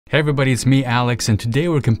Hey everybody, it's me, Alex, and today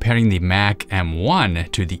we're comparing the Mac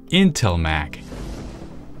M1 to the Intel Mac.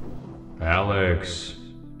 Alex,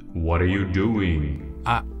 what are you doing?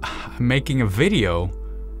 I'm making a video.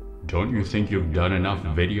 Don't you think you've done enough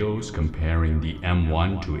videos comparing the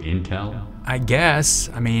M1 to Intel? I guess.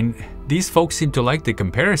 I mean, these folks seem to like the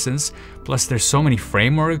comparisons, plus there's so many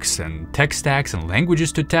frameworks and tech stacks and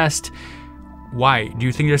languages to test. Why? Do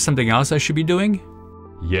you think there's something else I should be doing?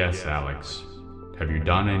 Yes, Alex. Have you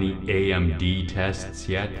done any AMD tests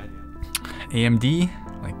yet? AMD?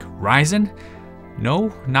 Like Ryzen?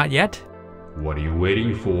 No, not yet. What are you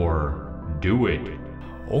waiting for? Do it.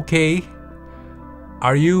 Okay.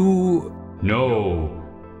 Are you... No,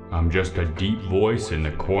 I'm just a deep voice in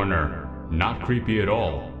the corner. Not creepy at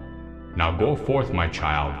all. Now go forth, my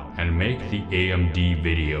child, and make the AMD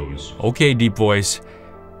videos. Okay, deep voice.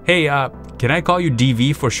 Hey, can I call you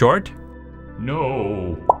DV for short?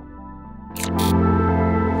 No.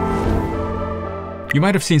 You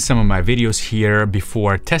might have seen some of my videos here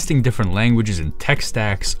before testing different languages and tech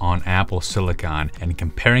stacks on Apple Silicon and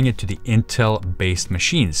comparing it to the Intel-based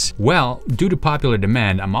machines. Well, due to popular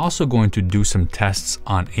demand, I'm also going to do some tests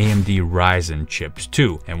on AMD Ryzen chips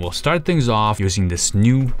too. And we'll start things off using this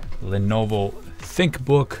new Lenovo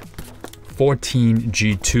ThinkBook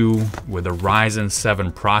 14G2 with a Ryzen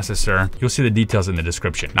 7 processor. You'll see the details in the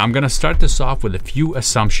description. Now I'm gonna start this off with a few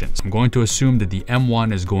assumptions. I'm going to assume that the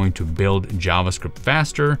M1 is going to build JavaScript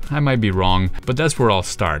faster. I might be wrong, but that's where I'll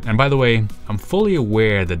start. And by the way, I'm fully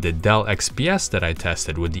aware that the Dell XPS that I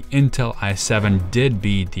tested with the Intel i7 did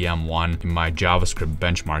beat the M1 in my JavaScript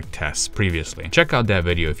benchmark tests previously. Check out that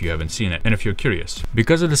video if you haven't seen it and if you're curious.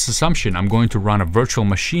 Because of this assumption, I'm going to run a virtual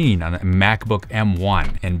machine on a MacBook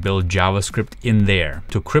M1 and build JavaScript in there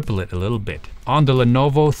to cripple it a little bit. On the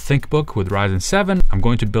Lenovo ThinkBook with Ryzen 7, I'm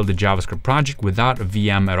going to build a JavaScript project without a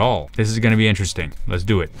VM at all. This is going to be interesting. Let's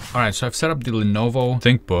do it. All right, so I've set up the Lenovo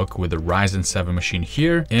ThinkBook with the Ryzen 7 machine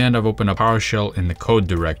here, and I've opened up PowerShell in the code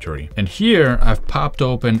directory. And here I've popped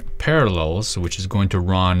open Parallels, which is going to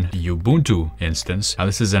run the Ubuntu instance. Now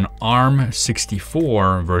this is an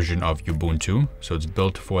ARM64 version of Ubuntu, so it's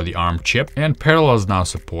built for the ARM chip, and Parallels now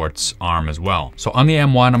supports ARM as well. So on the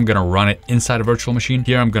M1, I'm going to run it inside a virtual machine.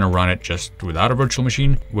 Here I'm going to run it just without a virtual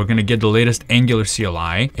machine. We're going to get the latest Angular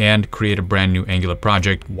CLI and create a brand new Angular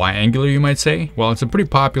project. Why Angular, you might say? Well, it's a pretty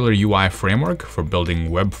popular UI framework for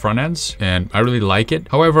building web front ends, and I really like it.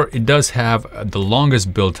 However, it does have the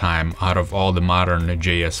longest build time out of all the modern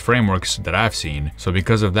JS frameworks that I've seen. So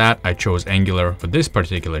because of that, I chose Angular for this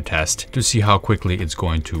particular test to see how quickly it's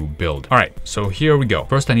going to build. All right, so here we go.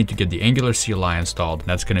 First, I need to get the Angular CLI installed.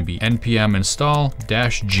 That's going to be npm install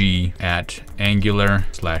 -g at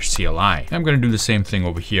angular/CLI. I'm going to do the same thing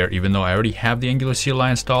over here, even though I already have the Angular CLI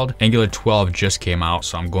installed. Angular 12 just came out,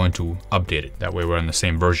 so I'm going to update it. That way we're on the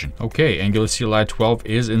same version. Okay, Angular CLI 12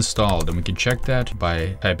 is installed, and we can check that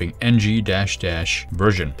by typing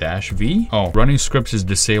ng-version-v. Oh, running scripts is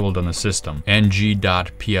disabled on the system.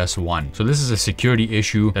 ng.ps1. So this is a security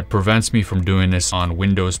issue that prevents me from doing this on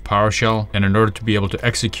Windows PowerShell. And in order to be able to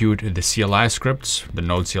execute the CLI scripts, the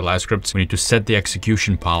Node CLI scripts, we need to set the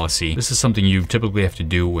execution policy. This is something you typically have to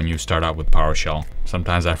do when you start out with PowerShell.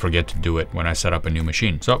 Sometimes I forget to do it when I set up a new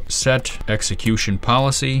machine. So set execution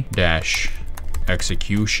policy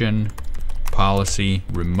 -execution policy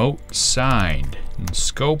remote signed and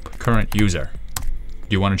scope current user.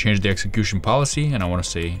 Do you want to change the execution policy? And I want to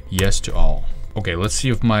say yes to all. Okay, let's see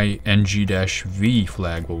if my ng-v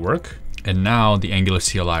flag will work. And now the Angular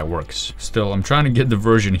CLI works. Still, I'm trying to get the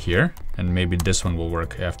version here, and maybe this one will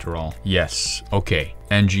work after all. Yes, okay.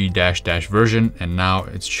 ng-version, and now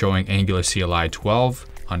it's showing Angular CLI 12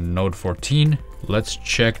 on Node 14. Let's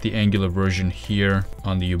check the Angular version here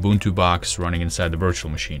on the Ubuntu box running inside the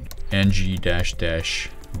virtual machine.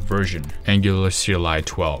 ng-version, Angular CLI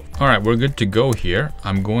 12. All right, we're good to go here.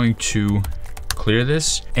 I'm going to clear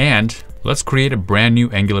this, and let's create a brand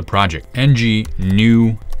new Angular project. ng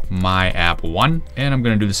new my app 1, and I'm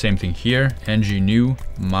going to do the same thing here, ng new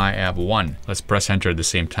my app 1. Let's press enter at the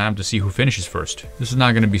same time to see who finishes first. This is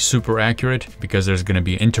not going to be super accurate because there's going to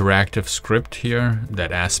be an interactive script here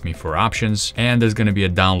that asks me for options, and there's going to be a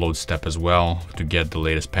download step as well to get the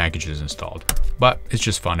latest packages installed. But it's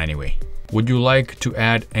just fun anyway. Would you like to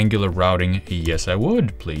add Angular routing? Yes, I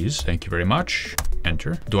would, please. Thank you very much.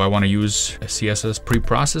 Enter. Do I want to use a CSS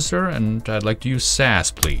preprocessor? And I'd like to use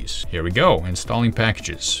SAS, please. Here we go, installing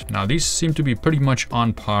packages. Now these seem to be pretty much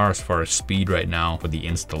on par as far as speed right now for the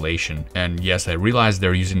installation. And yes, I realize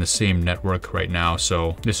they're using the same network right now,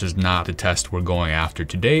 so this is not the test we're going after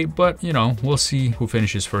today, but you know, we'll see who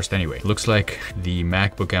finishes first anyway. Looks like the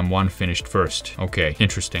MacBook M1 finished first. Okay,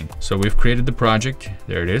 interesting. So we've created the project.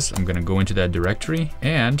 There it is. I'm gonna go into that directory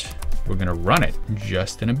and we're gonna run it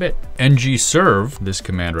just in a bit. ngserve, this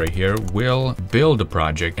command right here, will build a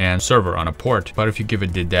project and server on a port. But if you give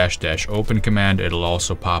it the --open command, it'll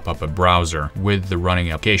also pop up a browser with the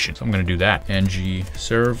running application. So I'm gonna do that.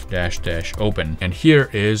 ngserve --open. And here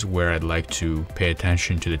is where I'd like to pay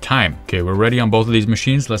attention to the time. Okay, we're ready on both of these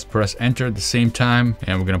machines. Let's press enter at the same time.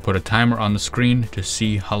 And we're gonna put a timer on the screen to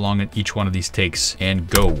see how long each one of these takes, and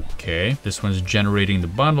go. Okay, this one's generating the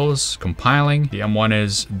bundles, compiling. The M1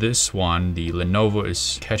 is this one, the Lenovo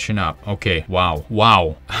is catching up. Okay,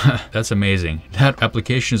 wow, that's amazing. That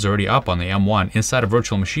application is already up on the M1 inside a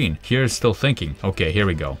virtual machine. Here it's still thinking. Okay, here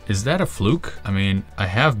we go. Is that a fluke? I mean, I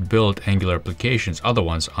have built Angular applications, other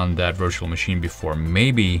ones, on that virtual machine before.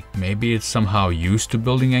 Maybe it's somehow used to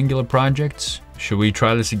building Angular projects. Should we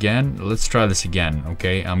try this again? Let's try this again.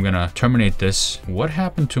 Okay, I'm gonna terminate this. What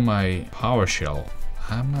happened to my PowerShell?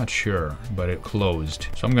 I'm not sure, but it closed.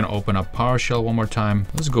 So I'm gonna open up PowerShell one more time.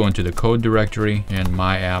 Let's go into the code directory and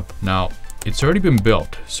my app. Now, it's already been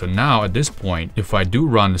built. So now at this point, if I do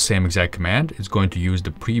run the same exact command, it's going to use the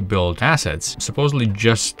pre-built assets, supposedly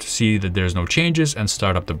just to see that there's no changes and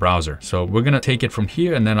start up the browser. So we're gonna take it from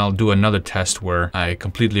here, and then I'll do another test where I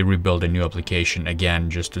completely rebuild a new application again,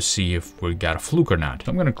 just to see if we got a fluke or not. So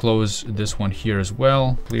I'm gonna close this one here as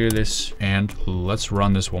well, clear this, and let's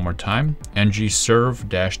run this one more time. ngserve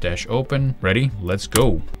 --open. Ready? Let's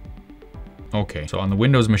go. Okay, so on the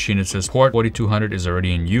Windows machine, it says port 4200 is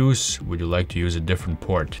already in use. Would you like to use a different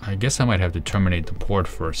port? I guess I might have to terminate the port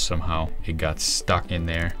first somehow. It got stuck in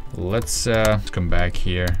there. Let's come back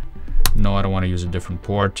here. No, I don't want to use a different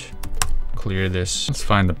port. Clear this. Let's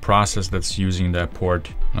find the process that's using that port.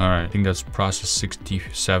 All right, I think that's process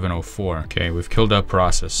 6704. Okay, we've killed that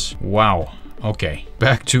process. Wow. Okay,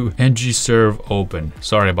 back to ngserve open.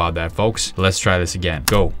 Sorry about that, folks. Let's try this again.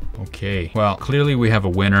 Go. Okay, well, clearly we have a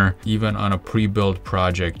winner, even on a pre-built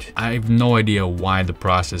project. I have no idea why the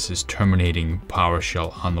process is terminating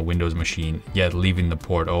PowerShell on the Windows machine, yet leaving the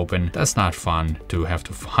port open. That's not fun, to have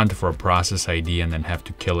to hunt for a process ID and then have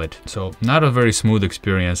to kill it. So not a very smooth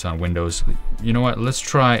experience on Windows. You know what, let's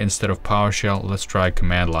try, instead of PowerShell, let's try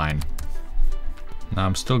command line. Now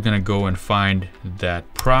I'm still gonna go and find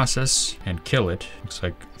that process and kill it. Looks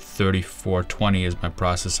like 3420 is my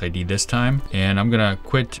process ID this time. And I'm gonna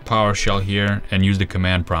quit PowerShell here and use the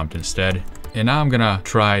command prompt instead. And now I'm gonna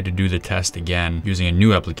try to do the test again using a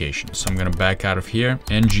new application. So I'm gonna back out of here,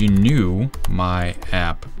 ng-new my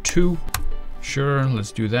app 2. Sure,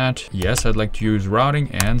 let's do that. Yes, I'd like to use routing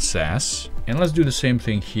and SAS. And let's do the same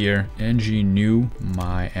thing here. ng-new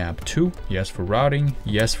my app 2. Yes for routing,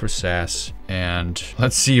 yes for SAS. And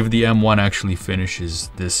let's see if the M1 actually finishes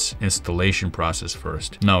this installation process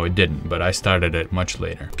first. No, it didn't, but I started it much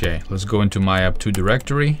later. Okay, let's go into my app 2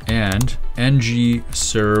 directory and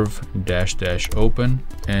ngserve --open,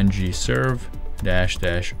 ngserve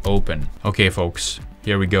 --open. Okay, folks.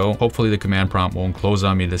 Here we go. Hopefully the command prompt won't close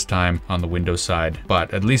on me this time on the Windows side,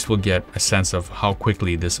 but at least we'll get a sense of how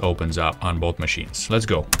quickly this opens up on both machines. Let's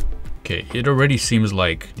go. Okay, it already seems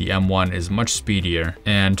like the M1 is much speedier,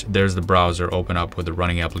 and there's the browser open up with the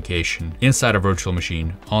running application inside a virtual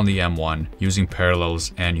machine on the M1 using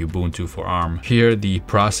Parallels and Ubuntu for ARM. Here the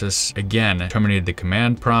process again terminated the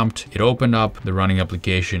command prompt. It opened up the running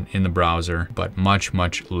application in the browser, but much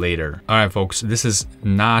later. All right, folks, this is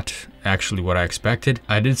not actually what I expected.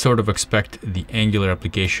 I did sort of expect the Angular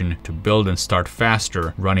application to build and start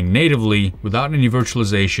faster, running natively without any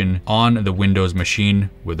virtualization on the Windows machine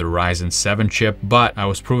with the Ryzen 7 chip, but I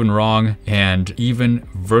was proven wrong, and even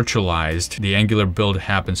virtualized, the Angular build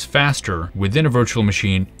happens faster within a virtual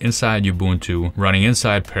machine inside Ubuntu, running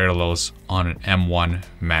inside Parallels on an M1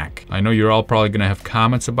 Mac. I know you're all probably gonna have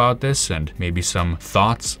comments about this and maybe some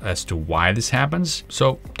thoughts as to why this happens,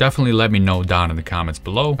 so definitely let me know down in the comments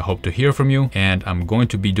below. I hope to hear from you, and I'm going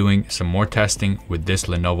to be doing some more testing with this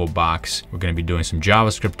Lenovo box. We're going to be doing some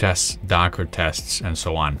JavaScript tests, Docker tests, and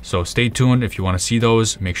so on. So stay tuned. If you want to see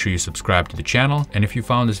those, make sure you subscribe to the channel. And if you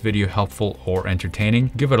found this video helpful or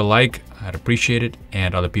entertaining, give it a like. I'd appreciate it,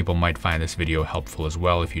 and other people might find this video helpful as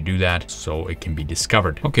well if you do that, so it can be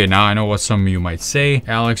discovered. Okay, now I know what some of you might say.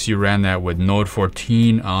 Alex, you ran that with Node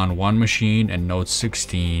 14 on one machine and Node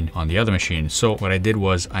 16 on the other machine. So what I did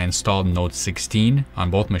was I installed Node 16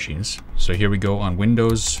 on both machines. machines. So here we go on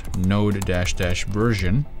Windows, node --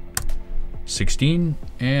 version 16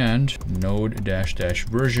 and node --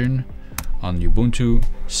 version on Ubuntu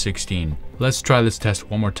 16. Let's try this test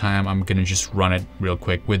one more time. I'm gonna just run it real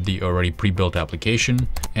quick with the already pre-built application,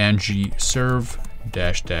 ng serve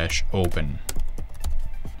 -- open.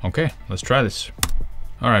 Okay, let's try this.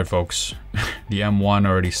 All right, folks, the M1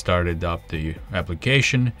 already started up the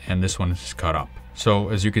application and this one is caught up. So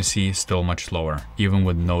as you can see, still much slower, even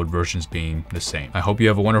with node versions being the same. I hope you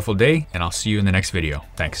have a wonderful day and I'll see you in the next video.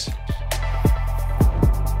 Thanks.